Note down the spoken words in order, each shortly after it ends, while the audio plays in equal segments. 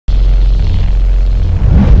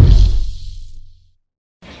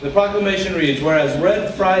The proclamation reads, whereas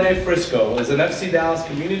Red Friday Frisco is an FC Dallas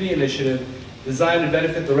community initiative designed to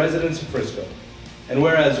benefit the residents of Frisco. And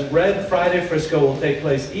whereas Red Friday Frisco will take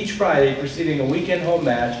place each Friday preceding a weekend home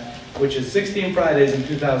match, which is 16 Fridays in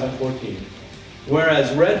 2014.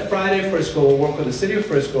 Whereas Red Friday Frisco will work with the City of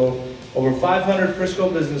Frisco, over 500 Frisco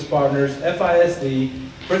business partners, FISD,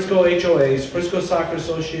 Frisco HOAs, Frisco Soccer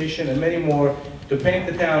Association, and many more to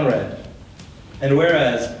paint the town red. And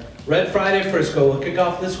whereas Red Friday Frisco will kick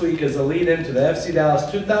off this week as a lead-in to the FC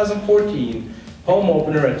Dallas 2014 home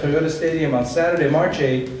opener at Toyota Stadium on Saturday, March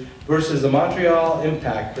 8th versus the Montreal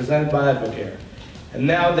Impact, presented by Advocare. And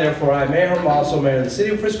now, therefore, I, Mayor Hermoso, Mayor of the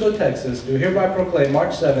City of Frisco, Texas, do hereby proclaim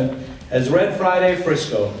March 7th as Red Friday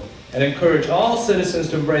Frisco and encourage all citizens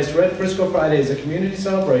to embrace Red Frisco Friday as a community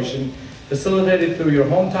celebration facilitated through your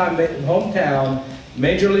hometown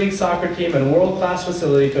Major League Soccer team and world-class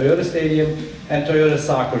facility, Toyota Stadium and Toyota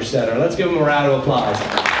Soccer Center. Let's give them a round of applause.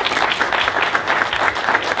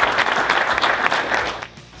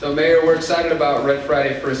 So Mayor, we're excited about Red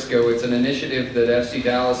Friday Frisco. It's an initiative that FC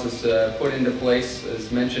Dallas has put into place. As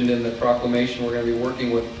mentioned in the proclamation, we're going to be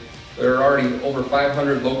working with, there are already over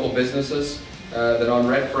 500 local businesses that on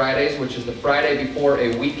Red Fridays, which is the Friday before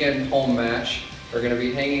a weekend home match, are going to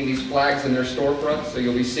be hanging these flags in their storefronts, so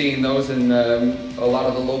you'll be seeing those in a lot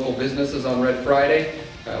of the local businesses on Red Friday.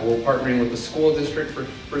 We're partnering with the school district for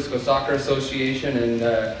Frisco Soccer Association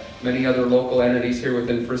and many other local entities here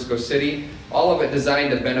within Frisco City. All of it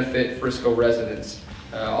designed to benefit Frisco residents.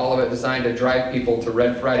 All of it designed to drive people to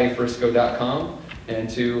redfridayfrisco.com and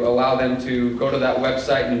to allow them to go to that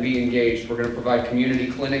website and be engaged. We're going to provide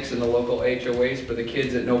community clinics in the local HOAs for the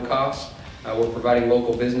kids at no cost. We're providing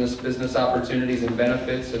local business opportunities and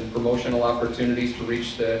benefits and promotional opportunities to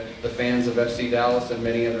reach the fans of FC Dallas and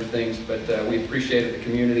many other things. But we appreciate the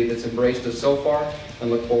community that's embraced us so far and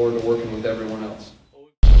look forward to working with everyone else.